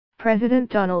President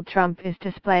Donald Trump is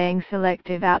displaying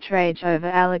selective outrage over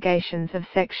allegations of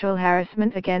sexual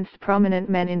harassment against prominent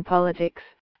men in politics,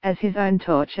 as his own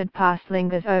tortured past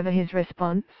lingers over his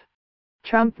response.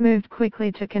 Trump moved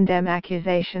quickly to condemn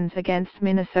accusations against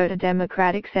Minnesota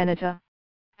Democratic Senator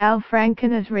Al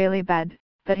Franken as really bad,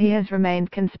 but he has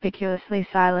remained conspicuously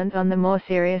silent on the more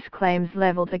serious claims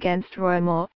leveled against Roy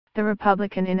Moore, the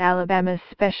Republican in Alabama's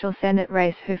special Senate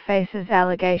race who faces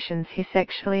allegations he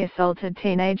sexually assaulted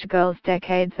teenage girls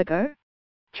decades ago.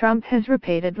 Trump has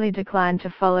repeatedly declined to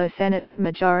follow Senate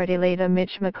Majority Leader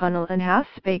Mitch McConnell and House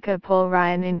Speaker Paul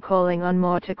Ryan in calling on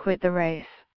Moore to quit the race.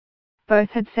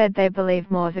 Both had said they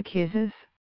believe Moore's accusers.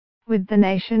 With the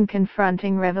nation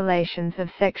confronting revelations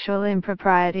of sexual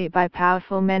impropriety by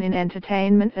powerful men in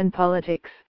entertainment and politics,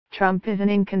 Trump is an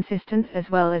inconsistent as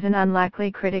well as an unlikely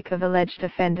critic of alleged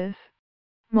offenders.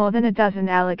 More than a dozen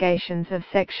allegations of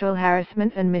sexual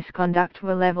harassment and misconduct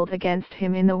were leveled against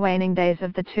him in the waning days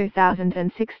of the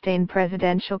 2016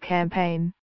 presidential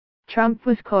campaign. Trump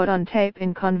was caught on tape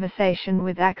in conversation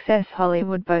with Access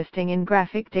Hollywood boasting in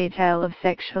graphic detail of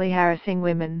sexually harassing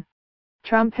women.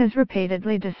 Trump has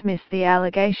repeatedly dismissed the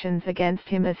allegations against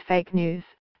him as fake news,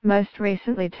 most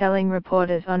recently telling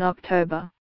reporters on October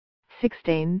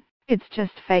 16, "It's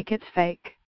just fake, it's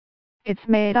fake. It's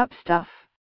made up stuff."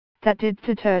 That did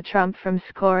deter Trump from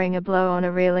scoring a blow on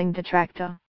a reeling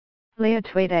detractor. Leah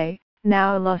Tweedy,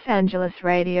 now a Los Angeles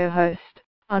radio host,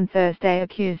 on Thursday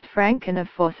accused Franken of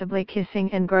forcibly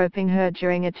kissing and groping her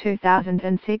during a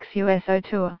 2006 USO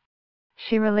tour.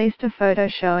 She released a photo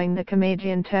showing the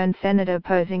comedian-turned-senator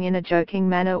posing in a joking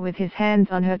manner with his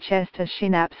hands on her chest as she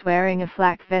naps wearing a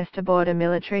flak vest aboard a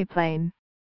military plane.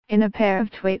 In a pair of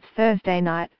tweets Thursday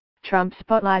night, Trump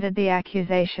spotlighted the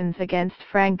accusations against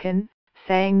Franken,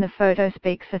 saying the photo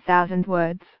speaks 1,000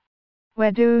 words.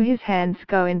 Where do his hands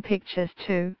go in pictures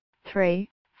 2, 3,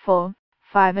 4,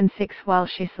 5 and 6 while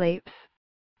she sleeps?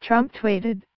 Trump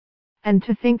tweeted. And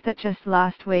to think that just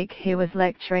last week he was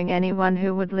lecturing anyone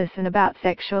who would listen about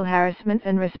sexual harassment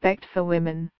and respect for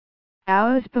women.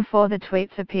 Hours before the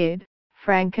tweets appeared,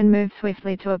 Franken moved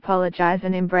swiftly to apologize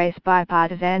and embrace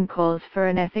bipartisan calls for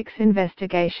an ethics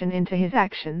investigation into his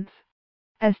actions.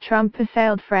 As Trump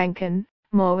assailed Franken,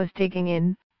 Moore was digging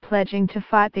in, pledging to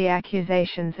fight the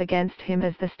accusations against him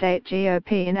as the state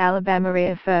GOP in Alabama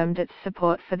reaffirmed its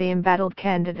support for the embattled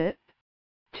candidate.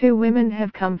 2 women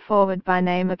have come forward by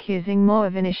name accusing Moore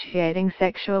of initiating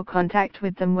sexual contact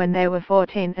with them when they were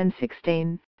 14 and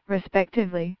 16,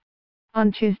 respectively.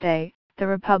 On Tuesday, the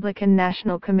Republican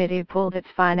National Committee pulled its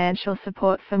financial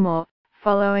support for Moore,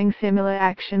 following similar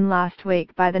action last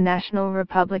week by the National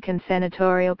Republican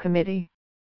Senatorial Committee.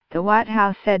 The White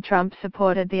House said Trump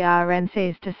supported the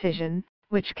RNC's decision,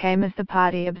 which came as the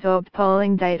party absorbed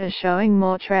polling data showing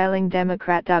Moore trailing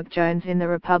Democrat Doug Jones in the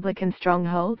Republican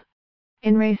stronghold.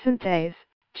 In recent days,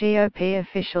 GOP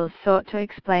officials sought to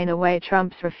explain away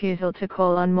Trump's refusal to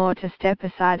call on Moore to step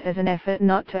aside as an effort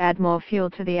not to add more fuel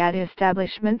to the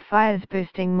anti-establishment fires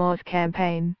boosting Moore's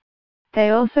campaign. They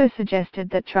also suggested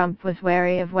that Trump was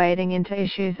wary of wading into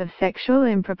issues of sexual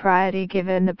impropriety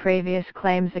given the previous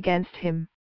claims against him.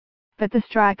 But the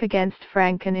strike against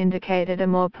Franken indicated a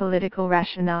more political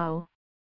rationale.